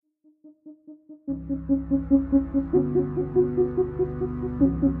Hello,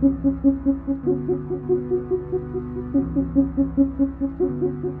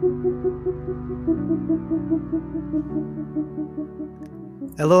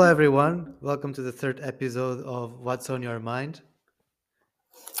 everyone. Welcome to the third episode of What's on Your Mind.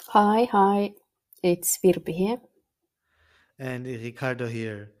 Hi, it's Virpi here. And Ricardo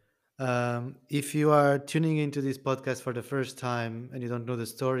here. If you are tuning into this podcast for the first time and you don't know the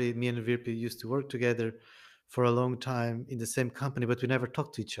story, me and Virpi used to work together for a long time in the same company, but we never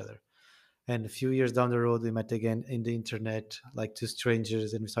talked to each other. And a few years down the road, we met again in the internet, like two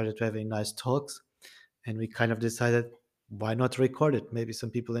strangers, and we started having nice talks. And we kind of decided, why not record it? Maybe some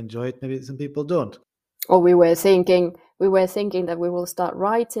people enjoy it, maybe some people don't. Or we were thinking that we will start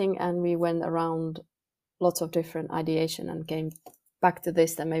writing, and we went around lots of different ideation and came back to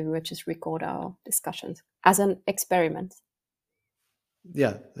this. That maybe we'll just record our discussions as an experiment.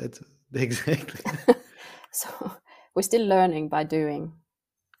 Yeah, that's exactly. So we're still learning by doing.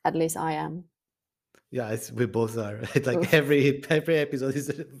 At least I am. Yeah, we both are. Right? Like every episode is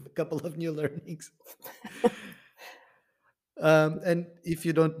a couple of new learnings. And if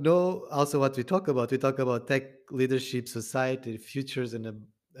you don't know, also what we talk about tech leadership, society, futures, and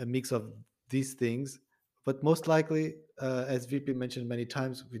a mix of these things. But most likely, as VP mentioned many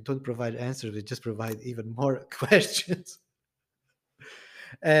times, we don't provide answers. We just provide even more questions.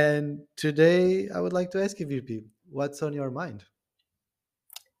 And today, I would like to ask you, VP, what's on your mind?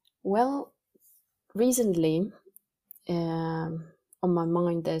 Well, recently, on my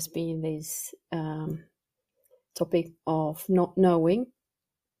mind, there's been this topic of not knowing,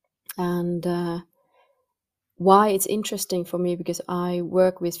 and why it's interesting for me because I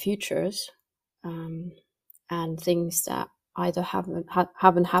work with futures um, and things that either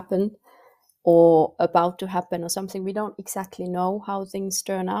haven't happened or about to happen or something. We don't exactly know how things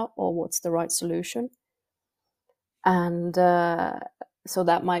turn out or what's the right solution, and so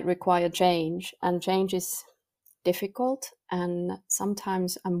that might require change, and change is difficult. And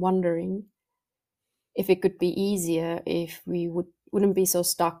sometimes I'm wondering if it could be easier if we wouldn't be so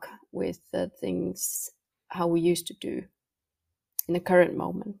stuck with the things how we used to do in the current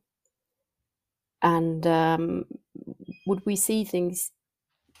moment. And would we see things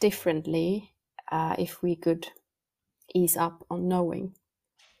differently if we could ease up on knowing,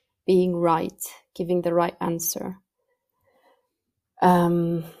 being right, giving the right answer?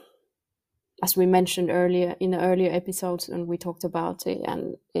 Um, as we mentioned earlier in the earlier episodes, and we talked about it,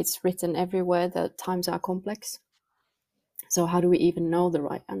 and it's written everywhere that times are complex. So how do we even know the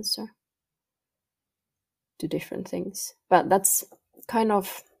right answer to different things? But that's kind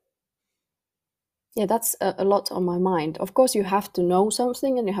of, yeah, that's a lot on my mind. Of course, you have to know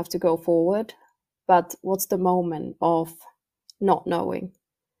something and you have to go forward, but what's the moment of not knowing?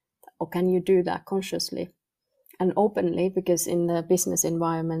 Or can you do that consciously and openly? Because in the business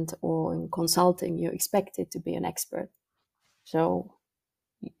environment or in consulting, you're expected to be an expert. So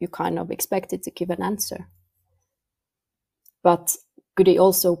you kind of expected to give an answer. But could it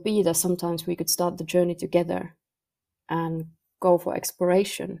also be that sometimes we could start the journey together and go for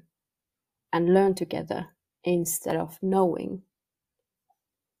exploration and learn together instead of knowing?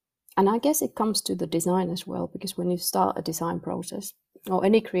 And I guess it comes to the design as well, because when you start a design process or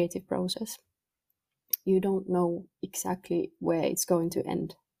any creative process, you don't know exactly where it's going to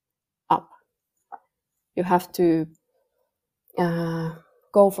end up. You have to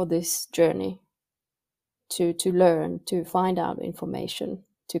go for this journey to learn, to find out information,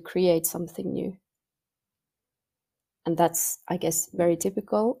 to create something new. And that's, I guess, very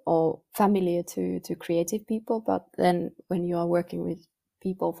typical or familiar to creative people. But then when you are working with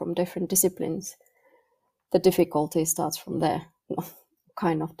people from different disciplines, the difficulty starts from there.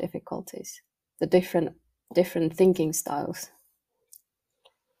 Kind of difficulties. The different thinking styles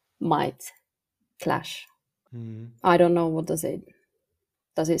might clash. Mhm. I don't know, what does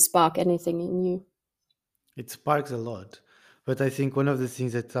it spark anything in you? It sparks a lot. But I think one of the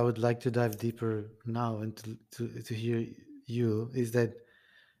things that I would like to dive deeper now and to hear you is that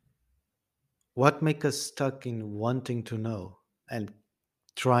what makes us stuck in wanting to know and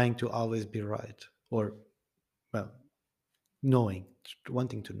trying to always be right, or well, knowing,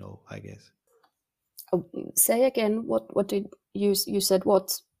 wanting to know, I guess. Oh, say again, what did you said?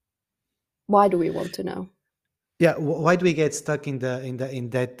 What? Why do we want to know? Yeah, why do we get stuck in that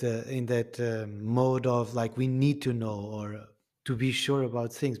mode of like we need to know or to be sure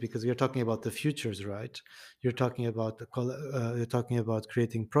about things, because you're talking about the futures, right? You're talking about you're talking about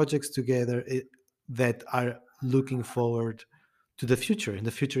creating projects together that are looking forward to the future, and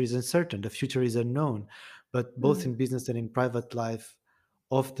the future is uncertain, the future is unknown. But both Mm. in business and in private life,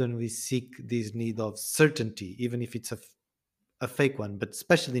 often we seek this need of certainty, even if it's a fake one. But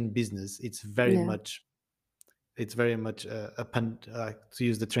especially in business, Yeah. it's very much to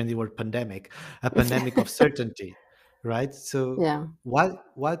use the trendy word pandemic, a pandemic of certainty, right? So Yeah.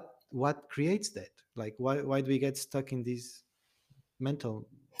 what creates that? Like why do we get stuck in this mental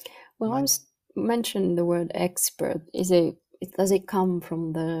Well, I mind? was mentioned the word expert. Does it come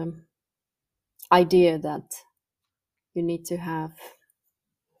from the idea that you need to have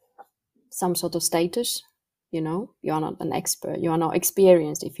some sort of status? You are not an expert. You are not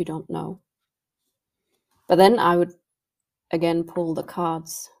experienced if you don't know. But then I would again pull the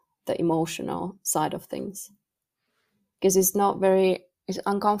cards, the emotional side of things, because it's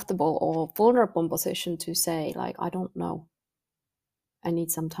uncomfortable or vulnerable position to say like, I don't know. I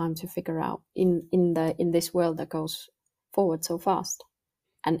need some time to figure out in this world that goes forward so fast,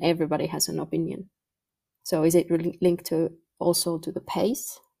 and everybody has an opinion. So is it really linked to also to the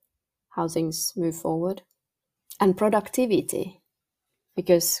pace, how things move forward, and productivity?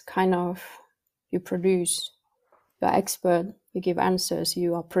 Because kind of you produce, you're expert, you give answers,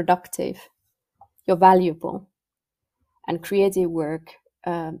 you are productive, you're valuable, and creative work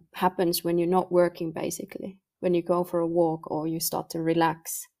happens when you're not working. Basically, when you go for a walk or you start to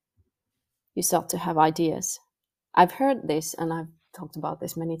relax, you start to have ideas. I've heard this and I've talked about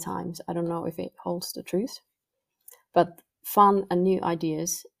this many times. I don't know if it holds the truth, but fun and new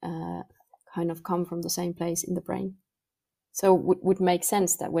ideas kind of come from the same place in the brain. So it would make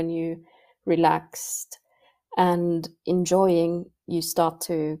sense that when you relaxed and enjoying, you start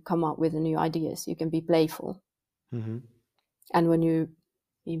to come up with new ideas. You can be playful. Hmm. And when you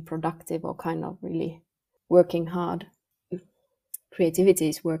being productive or kind of really working hard, creativity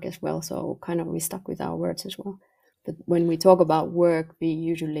is work as well. So kind of we stuck with our words as well. But when we talk about work, we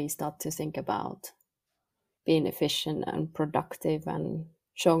usually start to think about being efficient and productive and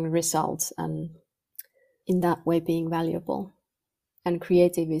showing results, and in that way being valuable. And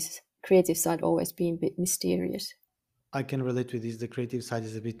creative side always being a bit mysterious. I can relate with this. The creative side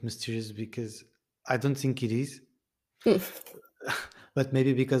is a bit mysterious because I don't think it is. But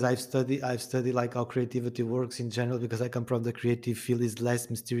maybe because I've studied like how creativity works in general, because I come from the creative field, is less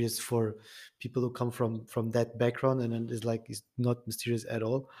mysterious for people who come from that background, and then it's not mysterious at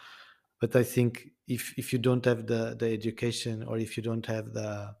all. But I think if you don't have the education, or if you don't have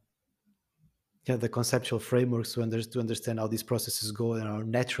the conceptual frameworks to understand how these processes go and how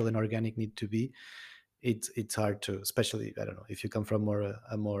natural and organic need to be, it's hard to, especially, I don't know, if you come from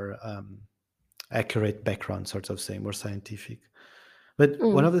a more accurate background, sort of saying, more scientific. But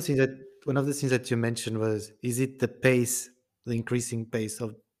one Mm, of the things that one of the things that you mentioned was, is it the pace, the increasing pace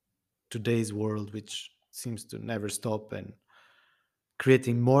of today's world, which seems to never stop and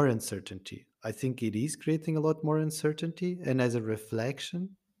creating more uncertainty? I think it is creating a lot more uncertainty, and as a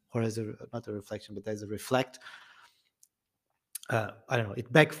reflection, or as a not a reflection, but as a reflect, I don't know,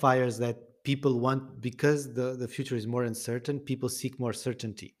 it backfires that people want, because the future is more uncertain, people seek more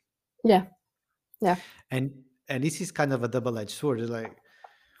certainty. yeah, yeah, And this is kind of a double-edged sword. It's like,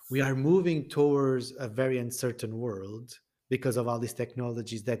 we are moving towards a very uncertain world because of all these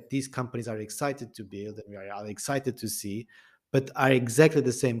technologies that these companies are excited to build and we are all excited to see, but are exactly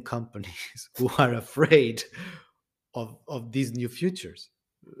the same companies who are afraid of these new futures.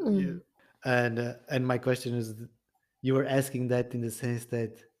 Yeah. mm. And my question is, you were asking that in the sense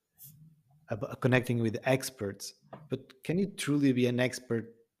that about connecting with experts, but can you truly be an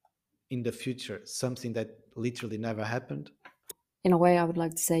expert in the future, something that literally never happened? In a way, I would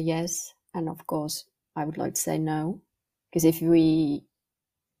like to say yes, and of course, I would like to say no, because if we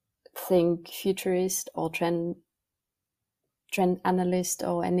think futurist or trend analyst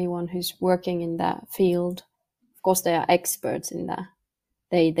or anyone who's working in that field, of course, they are experts in that.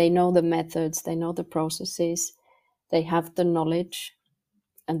 They know the methods, they know the processes, they have the knowledge,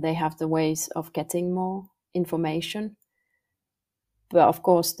 and they have the ways of getting more information. But of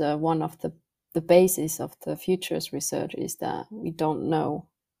course, the one of the basis of the futures research is that we don't know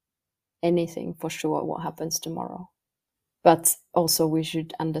anything for sure what happens tomorrow. But also, we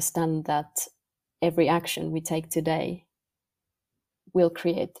should understand that every action we take today will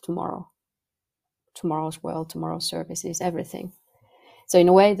create tomorrow's world, tomorrow's services, everything. So, in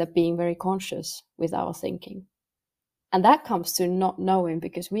a way, that being very conscious with our thinking. And that comes to not knowing,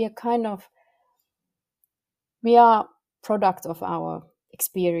 because we are product of our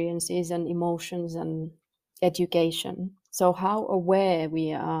experiences and emotions and education. So, how aware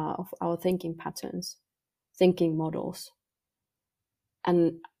we are of our thinking patterns, thinking models.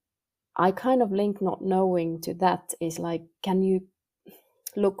 And I kind of link not knowing to that is like, can you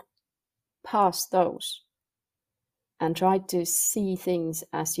look past those and try to see things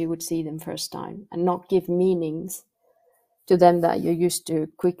as you would see them first time, and not give meanings to them that you used to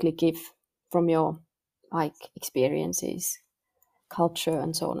quickly give from your like experiences, culture,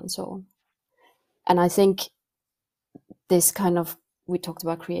 and so on and so on. And I think this kind of, we talked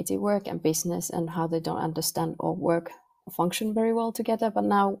about creative work and business and how they don't understand or work or function very well together, but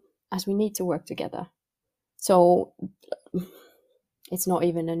now as we need to work together, so it's not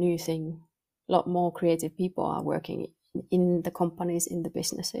even a new thing. A lot more creative people are working in the companies, in the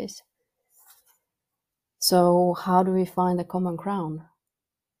businesses. So how do we find a common ground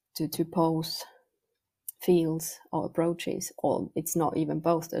to both fields or approaches? Or it's not even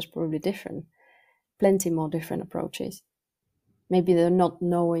both, there's probably plenty more different approaches. Maybe the not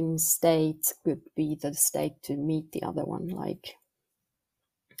knowing state could be the state to meet the other one, like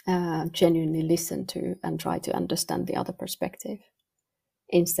genuinely listen to and try to understand the other perspective,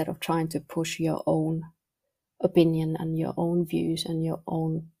 instead of trying to push your own opinion and your own views and your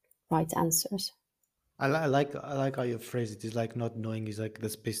own right answers. I like how you phrase it. It's like not knowing is like the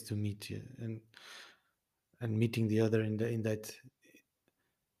space to meet you, and meeting the other in that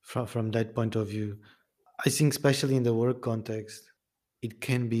from that point of view. I think especially in the work context, it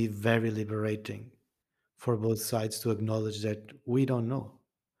can be very liberating for both sides to acknowledge that we don't know.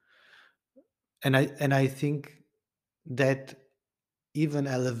 And I think that even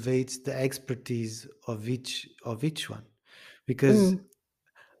elevates the expertise of each one, because Mm,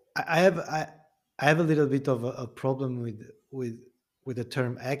 I have I have a little bit of a problem with the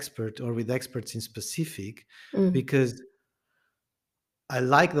term expert, or with experts in specific, mm. because I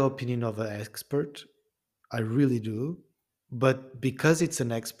like the opinion of an expert, I really do, but because it's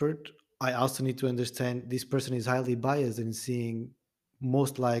an expert, I also need to understand this person is highly biased and seeing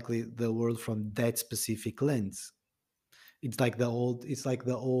most likely the world from that specific lens. It's like the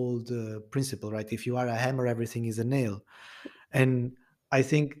old principle, right? If you are a hammer, everything is a nail. And I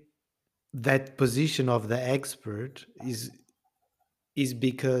think that position of the expert is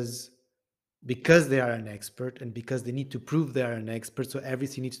because they are an expert, and because they need to prove they are an expert, so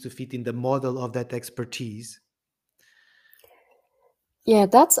everything needs to fit in the model of that expertise. Yeah,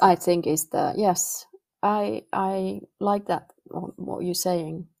 that's, I think, is the, yes. I like that what you're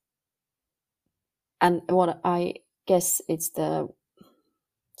saying, and what I guess it's the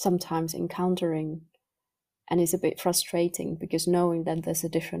sometimes encountering, and it's a bit frustrating because knowing that there's a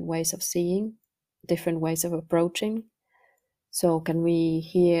different ways of seeing, different ways of approaching. So can we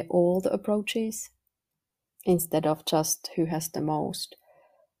hear all the approaches instead of just who has the most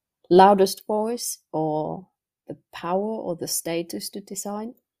loudest voice or the power or the status to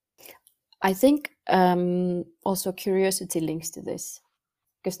design? I think also curiosity links to this,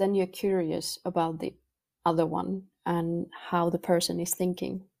 because then you're curious about the other one and how the person is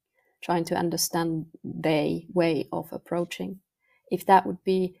thinking, trying to understand their way of approaching. If that would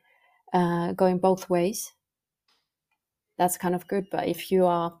be going both ways, that's kind of good. But if you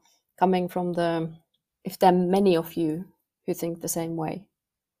are coming from if there are many of you who think the same way,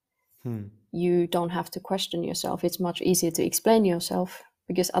 Hmm. you don't have to question yourself. It's much easier to explain yourself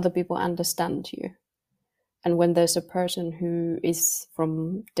because other people understand you. And when there's a person who is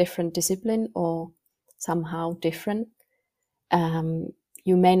from different discipline or somehow different,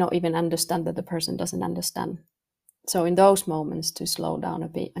 you may not even understand that the person doesn't understand. So in those moments, to slow down a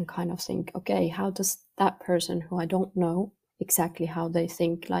bit and kind of think, okay, how does that person who I don't know exactly how they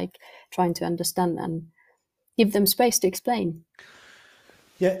think, like trying to understand and give them space to explain.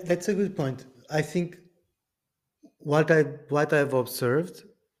 Yeah, that's a good point. I think what I've observed,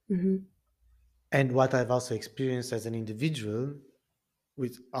 Hmm. and what I've also experienced as an individual,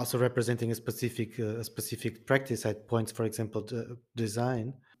 with also representing a specific practice at points, for example,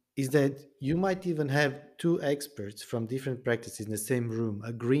 design, is that you might even have two experts from different practices in the same room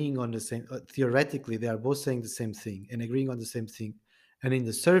agreeing on the same. Theoretically, they are both saying the same thing and agreeing on the same thing, and in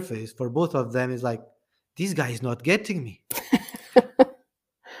the surface, for both of them, is like, this guy is not getting me,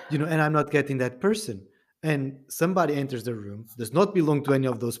 and I'm not getting that person. And somebody enters the room, does not belong to any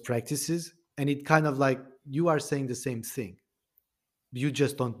of those practices, and it kind of like, you are saying the same thing, you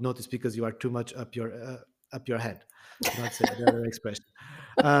just don't notice because you are too much up your head, to not say the other expression.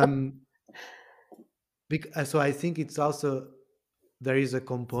 um so I think it's also, there is a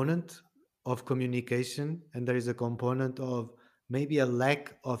component of communication, and there is a component of maybe a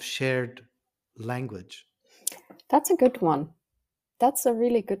lack of shared language. That's a good one. That's a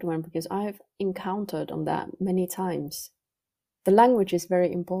really good one because I've encountered on that many times. The language is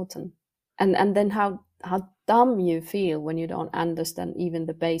very important. And then how dumb you feel when you don't understand even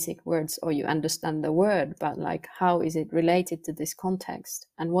the basic words, or you understand the word, but like how is it related to this context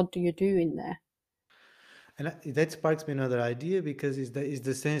and what do you do in there? that sparks me another idea, because is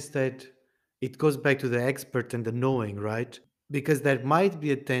the sense that it goes back to the expert and the knowing, right? Because there might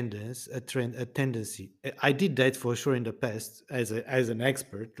be a tendency, a trend, a tendency. I did that for sure in the past as an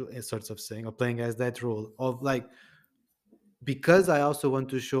expert, sorts of saying, or playing as that role of like, because I also want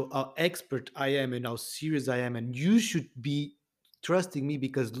to show how expert I am and how serious I am, and you should be trusting me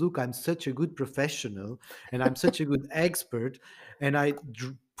because look, I'm such a good professional and I'm such a good expert, and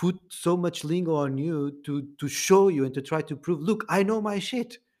put so much lingo on you to show you and to try to prove, look, I know my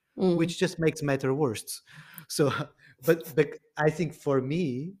shit, Mm, which just makes matter worse. So, but I think for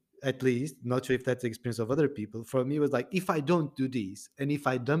me, at least, not sure if that's the experience of other people. For me, it was like, if I don't do this and if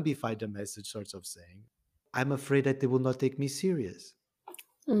I dumbify the message, sorts of saying, I'm afraid that they will not take me serious.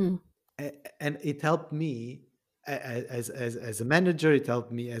 mm, And it helped me as a manager. It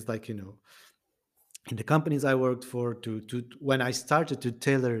helped me as, like, in the companies I worked for, to when I started to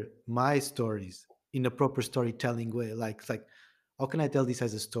tailor my stories in a proper storytelling way. Like, how can I tell this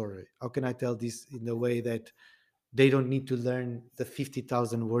as a story? How can I tell this in a way that they don't need to learn the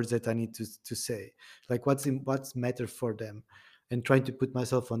 50,000 words that I need to say? Like, what's matter for them? And trying to put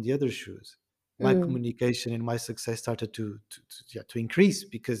myself on the other shoes, my mm. communication and my success started to increase,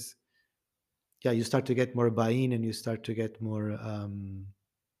 because yeah, you start to get more buy-in and you start to get more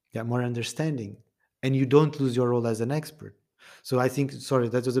more understanding, and you don't lose your role as an expert. So I think, sorry,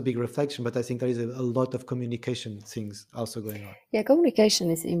 that was a big reflection, but I think there is a lot of communication things also going on. Yeah, communication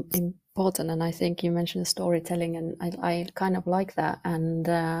is important, and I think you mentioned storytelling, and I kind of like that. And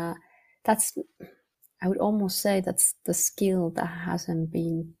that's, I would almost say that's the skill that hasn't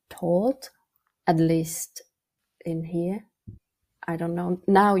been taught, at least in here. I don't know.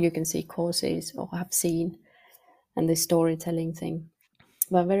 Now you can see courses or have seen, and the storytelling thing,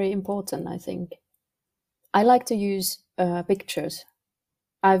 but very important, I think. I like to use pictures.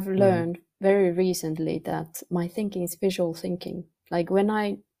 I've Mhm. learned very recently that my thinking is visual thinking. Like when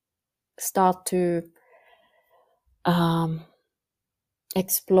I start to um,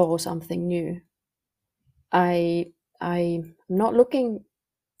 explore something new, I'm not looking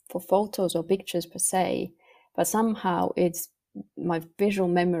for photos or pictures per se, but somehow it's my visual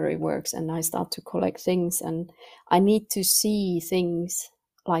memory works, and I start to collect things, and I need to see things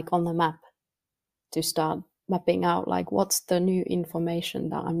like on the map to start mapping out like what's the new information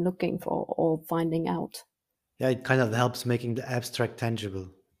that I'm looking for or finding out. Yeah, it kind of helps making the abstract tangible.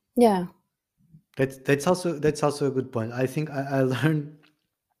 Yeah. That's also a good point. I think I learned,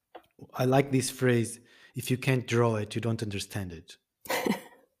 I like this phrase: if you can't draw it, you don't understand it.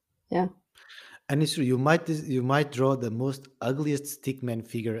 Yeah. And it's true. You might draw the most ugliest stickman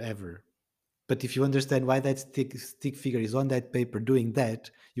figure ever, but if you understand why that stick figure is on that paper doing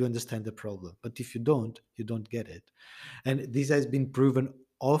that, you understand the problem. But if you don't get it. And this has been proven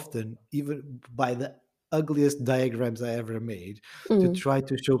often, even by the ugliest diagrams I ever made, to Mm. try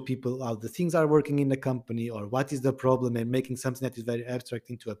to show people how the things are working in the company or what is the problem, and making something that is very abstract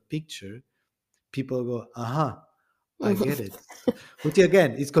into a picture. People go, aha, I get it. Which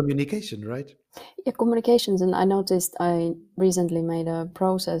again is communication, right? Yeah, communications. And I noticed I recently made a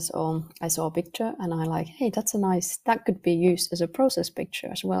process on, I saw a picture and I like, hey, that's a nice, that could be used as a process picture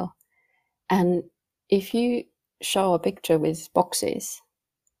as well. And if you show a picture with boxes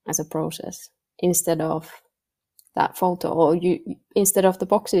as a process instead of that photo, or you instead of the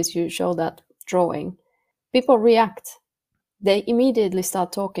boxes you show that drawing, people react. They immediately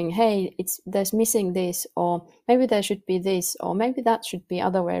start talking, hey, it's there's missing this, or maybe there should be this, or maybe that should be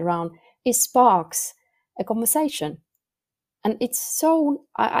other way around. It sparks a conversation, and it's so,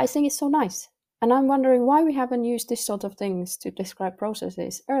 I think it's so nice. And I'm wondering why we haven't used this sort of things to describe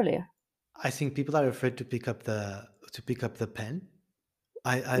processes earlier. I think people are afraid to pick up the pen.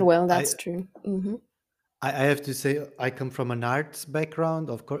 I I Well, I that's true. Hmm. I have to say, I come from an arts background.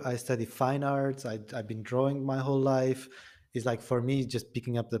 Of course, I study fine arts. I've been drawing my whole life. It's like, for me, just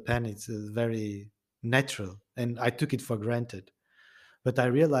picking up the pen, it's very natural, and I took it for granted. But I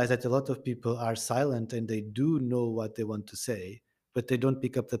realized that a lot of people are silent and they do know what they want to say, but they don't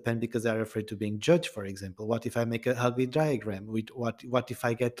pick up the pen because they're afraid to being judged. For example, what if I make a ugly diagram? What if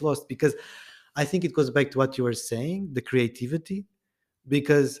I get lost? Because I think it goes back to what you were saying, the creativity,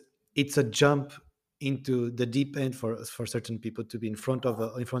 because it's a jump into the deep end for certain people to be in front of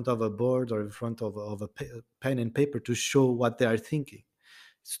a board or in front of a pen and paper to show what they are thinking.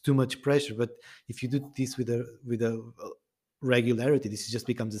 It's too much pressure. But if you do this with a regularity, this just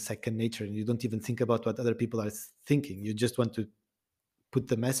becomes a second nature, and you don't even think about what other people are thinking. You just want to put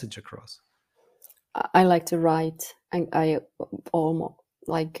the message across. I like to write, and I almost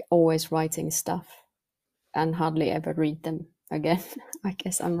like always writing stuff and hardly ever read them again. I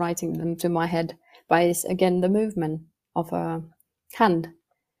guess I'm writing them to my head. by again the movement of a hand.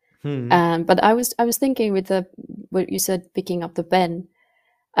 Hmm. But I was thinking with what you said, picking up the pen.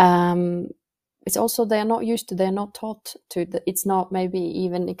 It's also they're not taught to. It's not maybe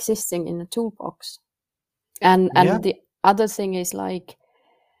even existing in a toolbox. And Yeah. the other thing is like,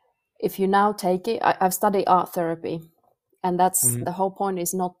 if you now take it, I've studied art therapy, and that's Mhm. the whole point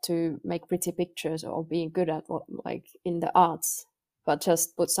is not to make pretty pictures or being good at what like in the arts, but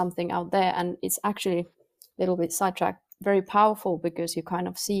just put something out there. And it's actually a little bit sidetracked, very powerful, because you kind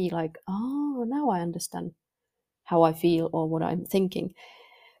of see like, oh, now I understand how I feel or what I'm thinking.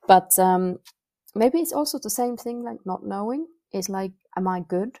 But maybe it's also the same thing, like not knowing is like, am I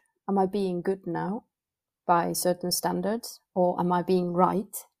good? Am I being good now by certain standards, or am I being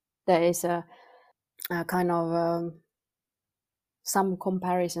right? There is a kind of some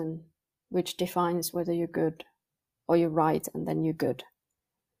comparison which defines whether you're good or you're right, and then you're good.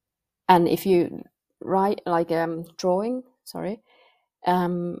 And if you write like drawing, sorry,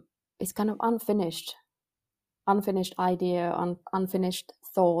 it's kind of unfinished idea, unfinished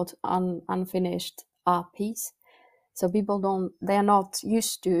thought, unfinished art piece. So people they're not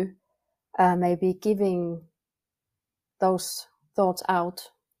used to maybe giving those thoughts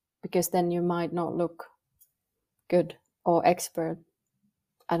out, because then you might not look good or expert.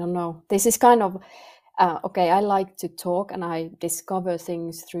 I don't know. This is kind of okay. I like to talk, and I discover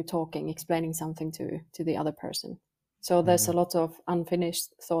things through talking, explaining something to the other person. So there's a Mhm. lot of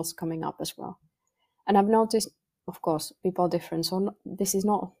unfinished thoughts coming up as well. And I've noticed, of course, people are different, so this is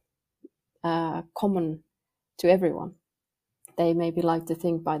not common to everyone. They maybe like to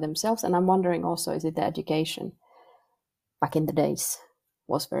think by themselves, and I'm wondering also, is it the education back in the days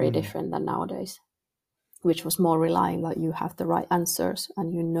was very Mhm. different than nowadays, which was more relying that you have the right answers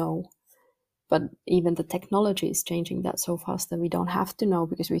and you know. But even the technology is changing that so fast that we don't have to know,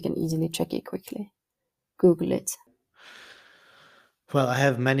 because we can easily check it quickly, Google it. Well, I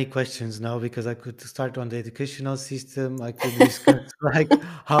have many questions now because I could start on the educational system. I could discuss like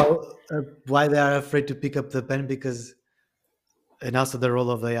how why they are afraid to pick up the pen because and also the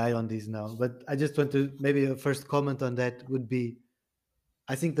role of AI on these now. But I just want to maybe a first comment on that would be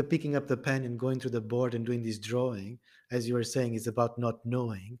I think the picking up the pen and going through the board and doing this drawing, as you were saying, is about not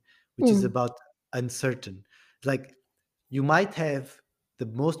knowing, which is Mm. about uncertain. Like you might have the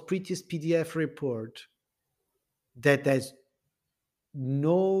most prettiest PDF report that has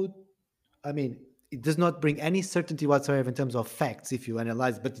no, I mean, it does not bring any certainty whatsoever in terms of facts if you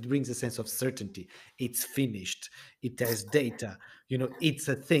analyze, but it brings a sense of certainty. It's finished. It has data. It's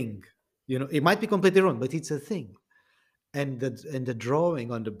a thing. It might be completely wrong, but it's a thing. And the drawing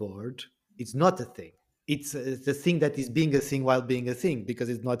on the board, it's not a thing. It's a thing that is being a thing while being a thing because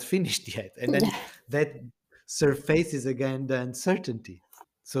it's not finished yet. And then Yeah. that surfaces again the uncertainty.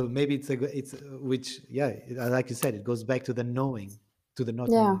 So maybe which, yeah, like you said, it goes back to the knowing, to the not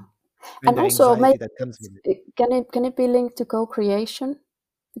Yeah. knowing, and And the also maybe anxiety that comes with it. can it be linked to co-creation?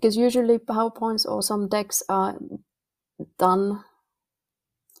 Because usually PowerPoints or some decks are done,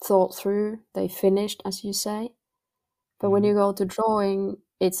 thought through, they finished, as you say. But when you Mhm. go to drawing,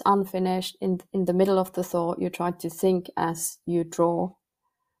 it's unfinished. In the middle of the thought, you try to think as you draw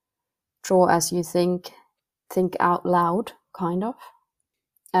as you think out loud, kind of.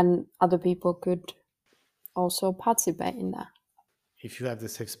 And other people could also participate in that. If you have the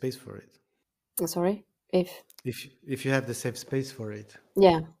safe space for it, Sorry, if if you have the safe space for it.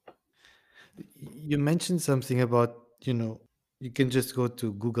 yeah. You mentioned something about you can just go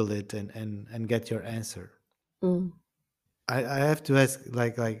to Google it and get your answer. Mm. I have to ask,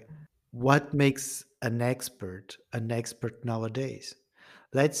 like what makes an expert nowadays?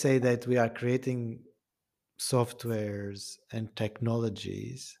 Let's say that we are creating softwares and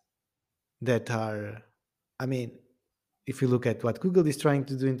technologies that are, I mean, if you look at what Google is trying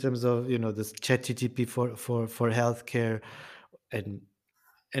to do in terms of this ChatGPT for healthcare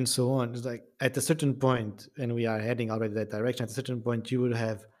and so on, it's like at a certain point, and we are heading already that direction. At a certain point, you will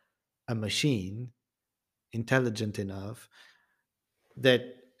have a machine intelligent enough that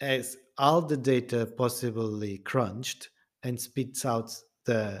has all the data possibly crunched and spits out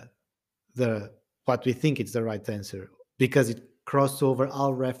the what we think is the right answer because it crossed over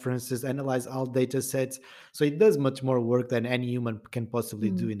all references, analyze all data sets. So it does much more work than any human can possibly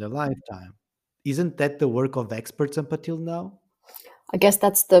do Mm. in a lifetime. Isn't that the work of experts up until now? I guess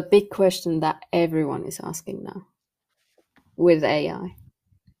that's the big question that everyone is asking now with AI.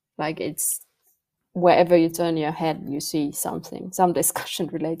 Like, it's wherever you turn your head, you see something, some discussion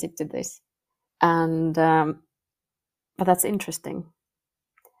related to this. And but that's interesting,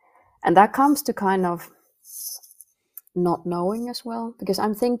 and that comes to kind of not knowing as well, because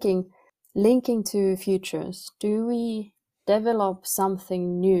I'm thinking linking to futures, do we develop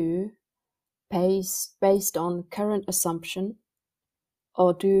something new based on current assumption,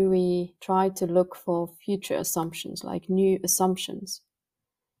 or do we try to look for future assumptions, like new assumptions?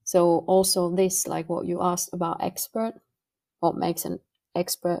 So also this, like what you asked about expert, what makes an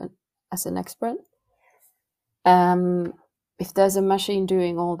expert as an expert? If there's a machine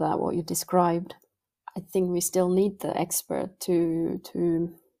doing all that, what you described, I think we still need the expert to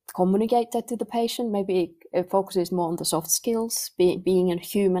communicate that to the patient. Maybe it focuses more on the soft skills, being a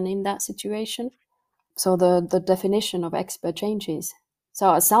human in that situation. So the definition of expert changes.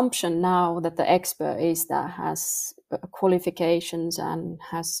 So assumption now that the expert is that has qualifications and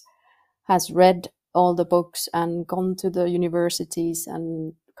has read all the books and gone to the universities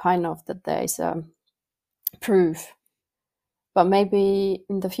and kind of that there is a proof. But maybe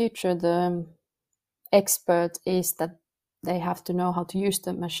in the future the expert is that they have to know how to use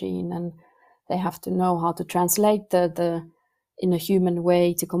the machine, and they have to know how to translate the in a human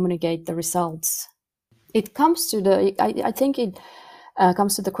way to communicate the results. It comes to the I think it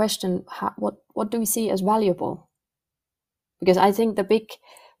comes to the question, what do we see as valuable? Because I think the big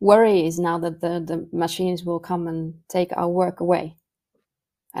worry is now that the machines will come and take our work away.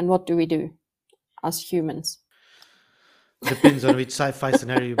 And what do we do as humans? Depends on which sci-fi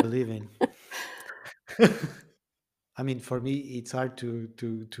scenario you believe in. I mean, for me, it's hard to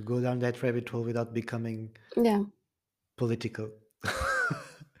go down that rabbit hole without becoming Yeah. political,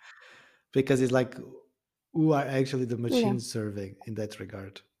 because it's like, who are actually the Yeah. machines serving in that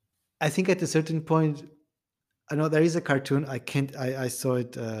regard? I think at a certain point, I know there is a cartoon. I can't. I saw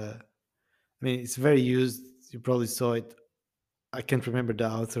it. I mean, it's very used. You probably saw it. I can't remember the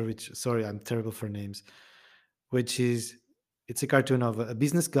author. Which, sorry, I'm terrible for names. Which is, it's a cartoon of a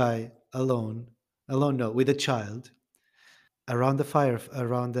business guy alone, no, with a child around the fire,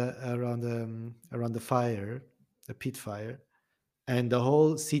 around the fire, a pit fire, and the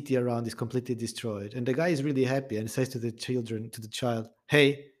whole city around is completely destroyed. And the guy is really happy and says to the child,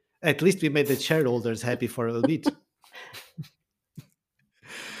 "Hey, at least we made the shareholders happy for a bit."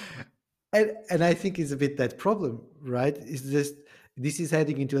 And I think it's a bit that problem, right? Is this is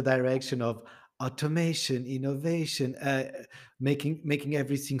heading into a direction of automation, innovation, making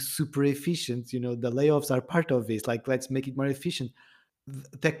everything super efficient. The layoffs are part of this. Like, let's make it more efficient.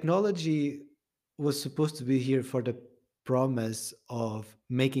 Technology was supposed to be here for the promise of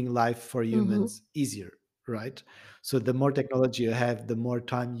making life for Mm-hmm. humans easier, right? So the more technology you have, the more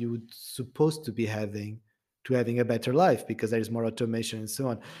time you supposed to be having a better life, because there's more automation and so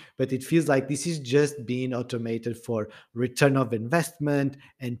on. But it feels like this is just being automated for return of investment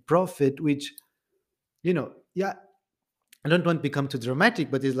and profit, which, yeah, I don't want to become too dramatic,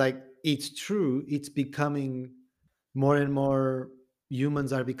 but it's like, it's true. It's becoming more and more,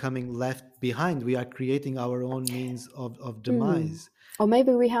 humans are becoming left behind. We are creating our own means of Hmm. demise. Or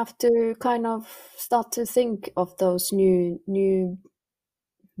maybe we have to kind of start to think of those new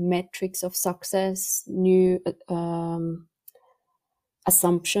metrics of success, new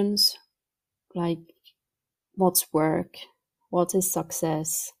assumptions, like what's work, what is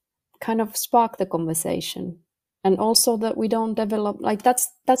success, kind of spark the conversation. And also that we don't develop, like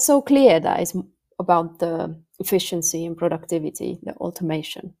that's so clear that is about the efficiency and productivity, the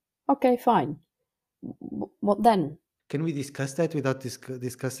automation. Okay, fine. What then? Can we discuss that without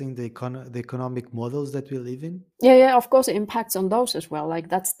discussing the economic models that we live in? Yeah, yeah, of course it impacts on those as well. Like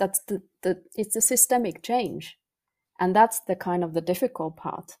that's the it's a systemic change. And that's the kind of the difficult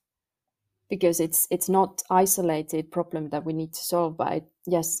part, because it's not isolated problem that we need to solve, but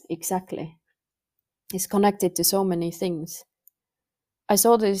yes, exactly. It's connected to so many things. I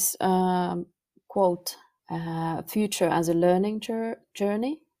saw this quote, future as a learning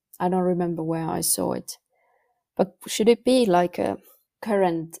journey. I don't remember where I saw it, but should it be like a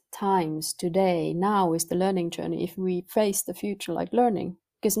current times today? Now is the learning journey if we face the future like learning?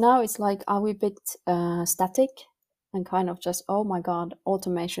 Because now it's like, are we a bit static and kind of just, oh my God,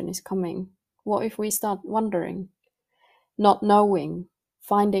 automation is coming? What if we start wondering, not knowing,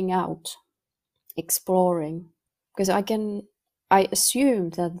 finding out, exploring? Because I assume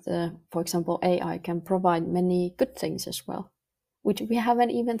that, for example, AI can provide many good things as well, which we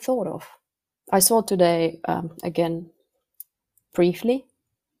haven't even thought of. I saw today, again, briefly,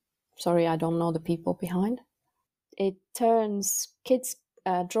 sorry, I don't know the people behind. It turns kids'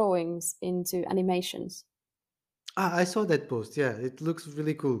 drawings into animations. I saw that post. Yeah, it looks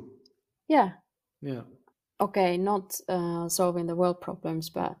really cool. Yeah, Yeah. okay, not solving the world problems,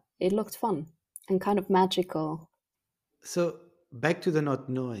 but it looked fun and kind of magical. So back to the not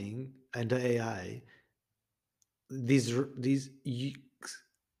knowing and the AI. These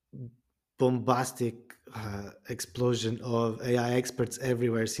bombastic explosion of AI experts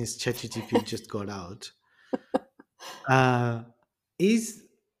everywhere since ChatGPT just got out. Uh, is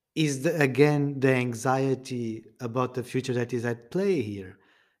again the anxiety about the future that is at play here?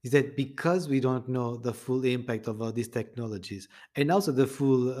 Is that because we don't know the full impact of all these technologies and also the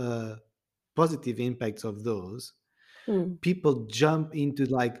full positive impacts of those, Mm. people jump into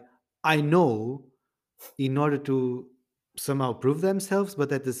like, I know, in order to somehow prove themselves,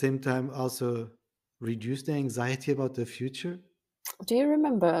 but at the same time also reduce the anxiety about the future. Do you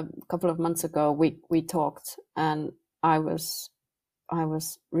remember a couple of months ago we talked, and I was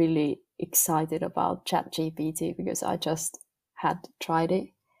really excited about ChatGPT because I just had tried it,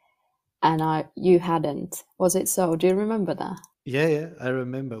 and you hadn't. Was it so? Do you remember that? Yeah, yeah, I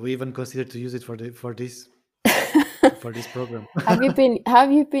remember. We even considered to use it for this program. Have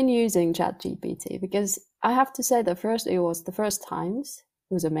you been using ChatGPT? Because I have to say that first it was the first times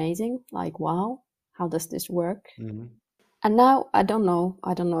it was amazing. Like, wow, how does this work? Mhm. And now I don't know.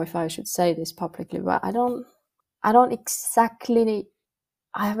 I don't know if I should say this publicly, but I don't exactly.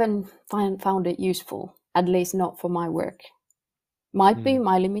 I haven't found it useful. At least not for my work. Might be Mm.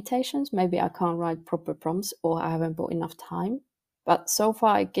 my limitations. Maybe I can't write proper prompts, or I haven't put enough time. But so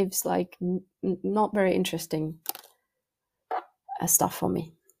far, it gives like not very interesting stuff for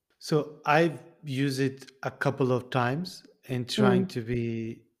me. So I've used it a couple of times and trying Mm. to be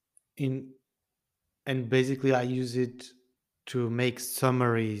in, and basically I use it to make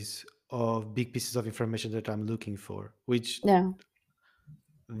summaries of big pieces of information that I'm looking for, which Yeah.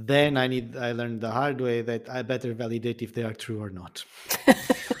 then I learned the hard way that I better validate if they are true or not.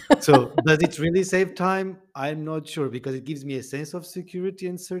 So does it really save time? I'm not sure because it gives me a sense of security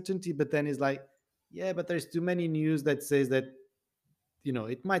and certainty, but then it's like, yeah, but there's too many news that says that,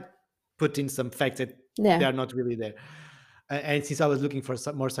 it might put in some facts that they Yeah. are not really there. And since I was looking for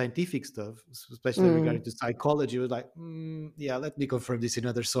some more scientific stuff, especially regarding Mm. to psychology, it was like, yeah, let me confirm this in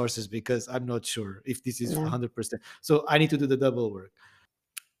other sources because I'm not sure if this is Yeah. 100%. So I need to do the double work.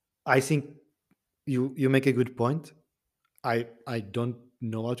 I think you make a good point. I don't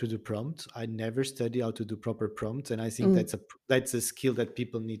know how to do prompts. I never study how to do proper prompts, and I think Mm. that's a skill that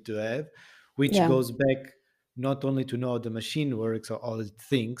people need to have, which Yeah. goes back not only to know how the machine works or all it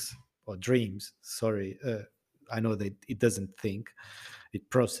thinks or dreams. Sorry, I know that it doesn't think; it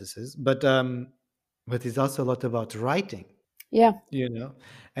processes, but it's also a lot about writing. Yeah.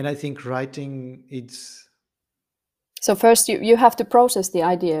 And I think writing it's So first, you have to process the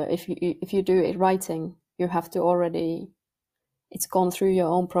idea. If you do it writing, you have to already. It's gone through your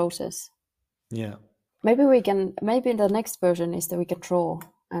own process. yeah. Maybe we can. Maybe the next version is that we can draw,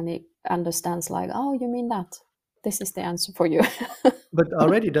 and it understands like, oh, you mean that? This is the answer for you. But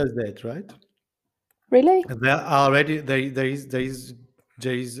already does that, right? Really? There are already there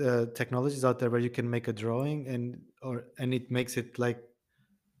is technologies out there where you can make a drawing and it makes it like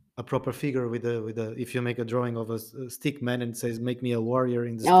a proper figure with a if you make a drawing of a stick man and says make me a warrior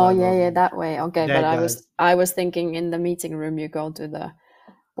in the Oh style yeah, of yeah, that way. Okay, but that guy. I was thinking in the meeting room, you go to the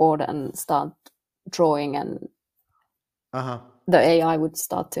board and start drawing, and Uh-huh. the AI would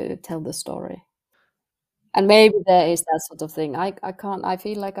start to tell the story. And maybe there is that sort of thing. I can't. I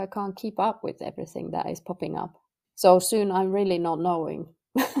feel like I can't keep up with everything that is popping up. So soon, I'm really not knowing.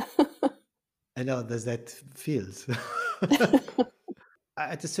 I know does that feels.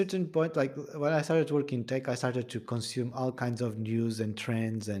 At a certain point, like when I started working tech, I started to consume all kinds of news and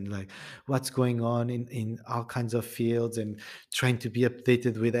trends and like what's going on in all kinds of fields and trying to be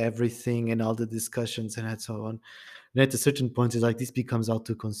updated with everything and all the discussions and so on. And at a certain point, it's like this becomes all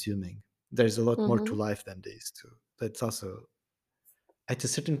too consuming. There's a lot more to Hmm. life than this too. That's also at a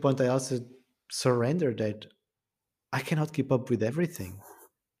certain point I also surrender that I cannot keep up with everything.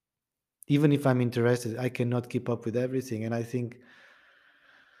 Even if I'm interested, I cannot keep up with everything. And I think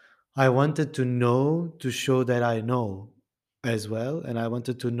I wanted to know to show that I know as well. And I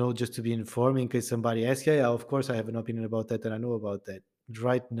wanted to know just to be informed in case somebody asks, yeah, of course I have an opinion about that and I know about that.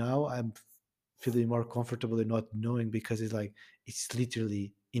 Right now, I'm feeling more comfortable in not knowing because it's like, it's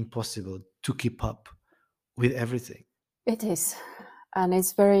literally impossible to keep up with everything. It is, and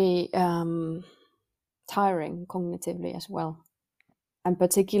it's very tiring cognitively as well. And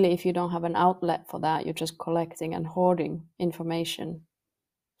particularly if you don't have an outlet for that, you're just collecting and hoarding information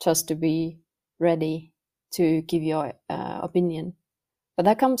just to be ready to give your opinion. But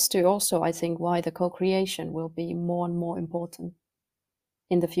that comes to also, I think, why the co-creation will be more and more important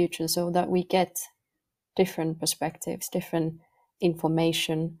in the future, so that we get different perspectives, different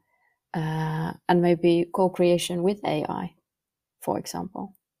information, and maybe co-creation with AI, for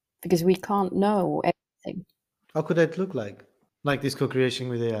example, because we can't know everything. How could that look like? Like this co creation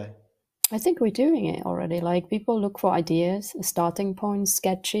with AI? I think we're doing it already. Like people look for ideas, starting points,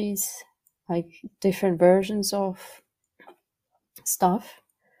 sketches, like different versions of stuff.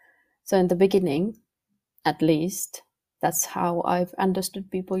 So in the beginning, at least, that's how I've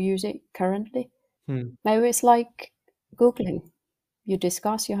understood people use it currently. Hmm. Maybe it's like Googling. You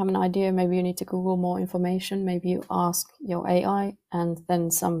discuss, you have an idea, maybe you need to Google more information, maybe you ask your AI and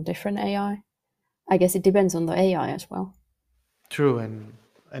then some different AI. I guess it depends on the AI as well. True, and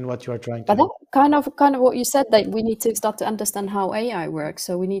what you are trying to But do. that kind of what you said, that we need to start to understand how AI works.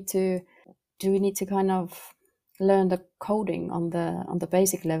 So we need to do we need to kind of learn the coding on the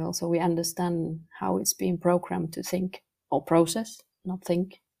basic level so we understand how it's being programmed to think or process, not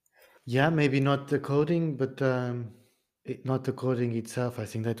think. Yeah, maybe not the coding, but not the coding itself. I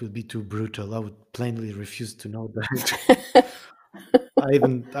think that would be too brutal. I would plainly refuse to know that.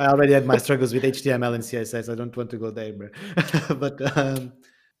 I already had my struggles with HTML and CSS. I don't want to go there, bro. But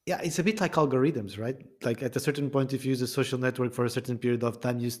yeah, it's a bit like algorithms, right? Like at a certain point, if you use a social network for a certain period of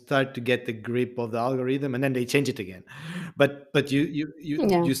time, you start to get the grip of the algorithm, and then they change it again. But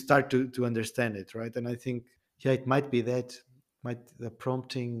Yeah. you start to understand it, right? And I think yeah, it might be that might the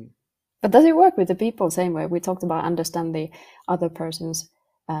prompting. But does it work with the people same way? We talked about understand the other person's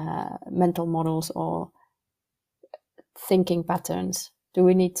mental models or thinking patterns. Do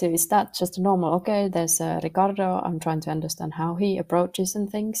we need to, is that just normal? Okay, there's Ricardo, I'm trying to understand how he approaches and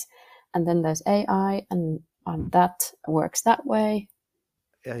things. And then there's AI, and that works that way.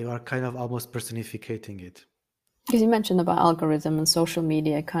 Yeah, you are kind of almost personificating it. Because you mentioned about algorithm and social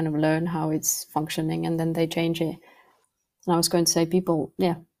media kind of learn how it's functioning and then they change it. And I was going to say people,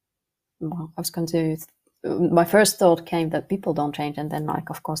 yeah, well, I was going to, my first thought came that people don't change, and then like,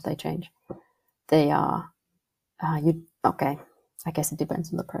 of course they change. They are, okay, I guess it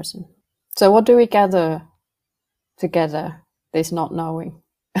depends on the person. So what do we gather together, this not knowing,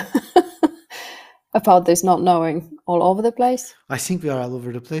 about this not knowing all over the place? I think we are all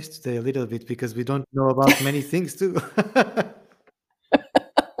over the place today a little bit because we don't know about many things too.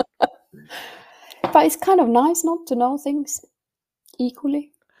 But it's kind of nice not to know things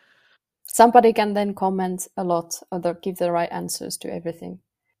equally. Somebody can then comment a lot or give the right answers to everything.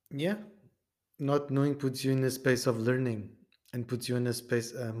 Yeah, not knowing puts you in a space of learning and puts you in a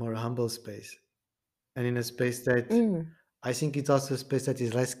space, a more humble space, and in a space that Mm, I think it's also a space that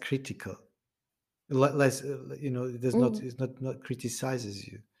is less critical, less, it does not, mm, it's not criticizes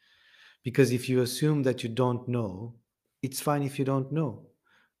you because if you assume that you don't know, it's fine if you don't know,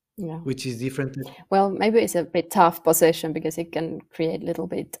 yeah. which is different. Well, maybe it's a bit tough position because it can create a little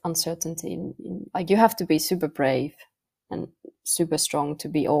bit uncertainty. Like you have to be super brave and super strong to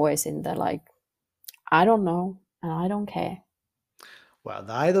be always in the like, I don't know and I don't care. Well,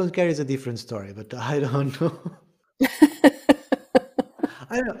 the I don't care is a different story, but I don't know.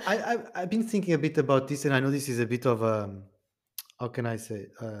 I don't know. I've been thinking a bit about this, and I know this is a bit of a, how can I say,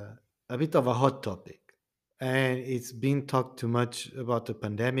 a bit of a hot topic, and it's been talked too much about the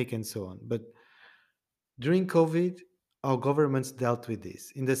pandemic and so on. But during COVID, our governments dealt with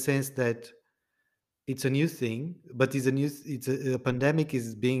this in the sense that it's a new thing, but a pandemic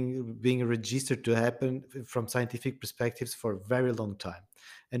is being registered to happen from scientific perspectives for a very long time,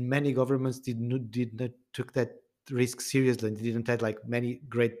 and many governments did not took that risk seriously and didn't have like many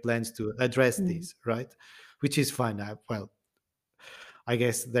great plans to address Mm, this, right? Which is fine. Well, I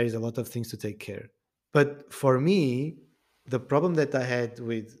guess there is a lot of things to take care. But for me, the problem that I had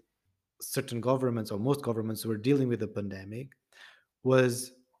with certain governments or most governments who were dealing with the pandemic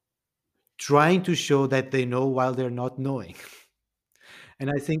was trying to show that they know while they're not knowing.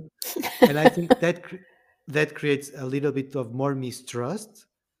 And I think that creates a little bit of more mistrust,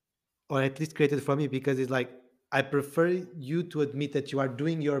 or at least created for me, because it's like I prefer you to admit that you are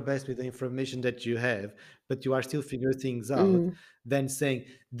doing your best with the information that you have, but you are still figuring things out, mm, than saying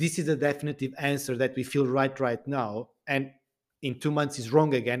this is a definitive answer that we feel right now, and in 2 months is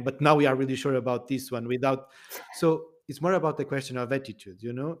wrong again, but now we are really sure about this one without. So it's more about the question of attitude.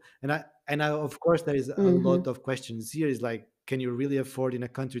 And I, of course, there is a hmm. lot of questions here. Is like, can you really afford in a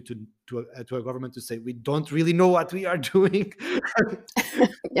country to a government to say we don't really know what we are doing?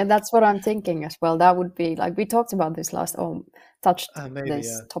 Yeah, that's what I'm thinking as well. That would be like we talked about this last or touched Maybe, this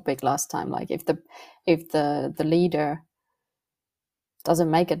yeah. topic last time. Like if the leader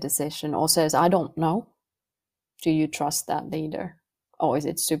doesn't make a decision or says, I don't know, do you trust that leader? Or is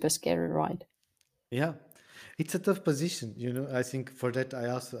it super scary, right? Yeah, it's a tough position. I think for that I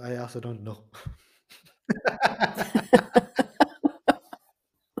also don't know.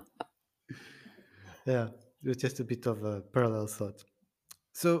 Yeah, it's just a bit of a parallel thought.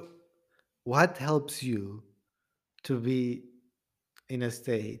 So, what helps you to be in a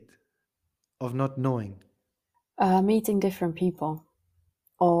state? of not knowing? Meeting different people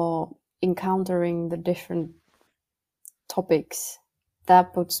or encountering the different topics,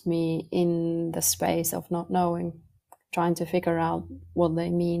 that puts me in the space of not knowing, trying to figure out what they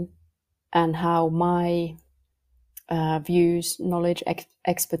mean and how my views, knowledge,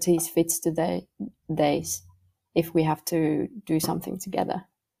 expertise fits today's if we have to do something together.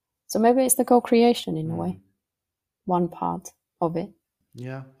 So maybe it's the co-creation in a way, one part of it.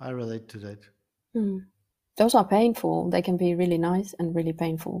 Yeah, I relate to that. Those are painful. They can be really nice and really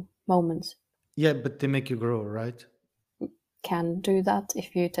painful moments. Yeah, but they make you grow, right? Can do that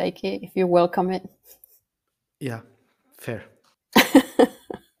if you take it, if you welcome it. Yeah, fair.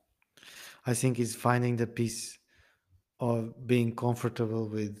 I think it's finding the peace of being comfortable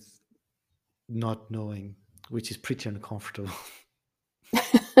with not knowing, which is pretty uncomfortable.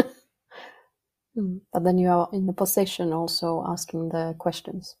 But then you are in the position also asking the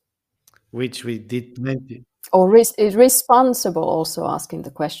questions. Which we did plenty. Or is responsible also asking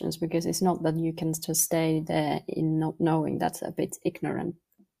the questions, because it's not that you can just stay there in not knowing. That's a bit ignorant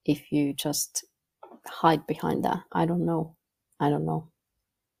if you just hide behind that. I don't know.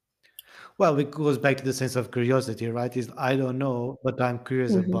 Well, it goes back to the sense of curiosity, right? Is I don't know, but I'm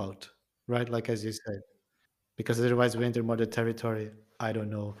curious about, right? Like as you said, because otherwise we enter more the territory. I don't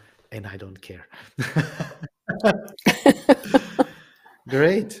know, and I don't care.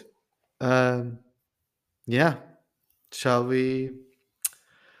 Great. Um, yeah. Shall we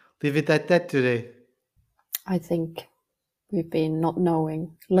leave it at that today? I think we've been not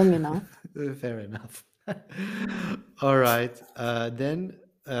knowing long enough. Fair enough. All right. Then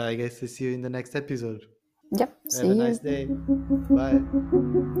I guess I'll see you in the next episode. Yep. Have See a you. nice day. Bye.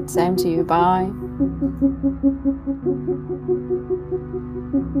 Same to you. Bye.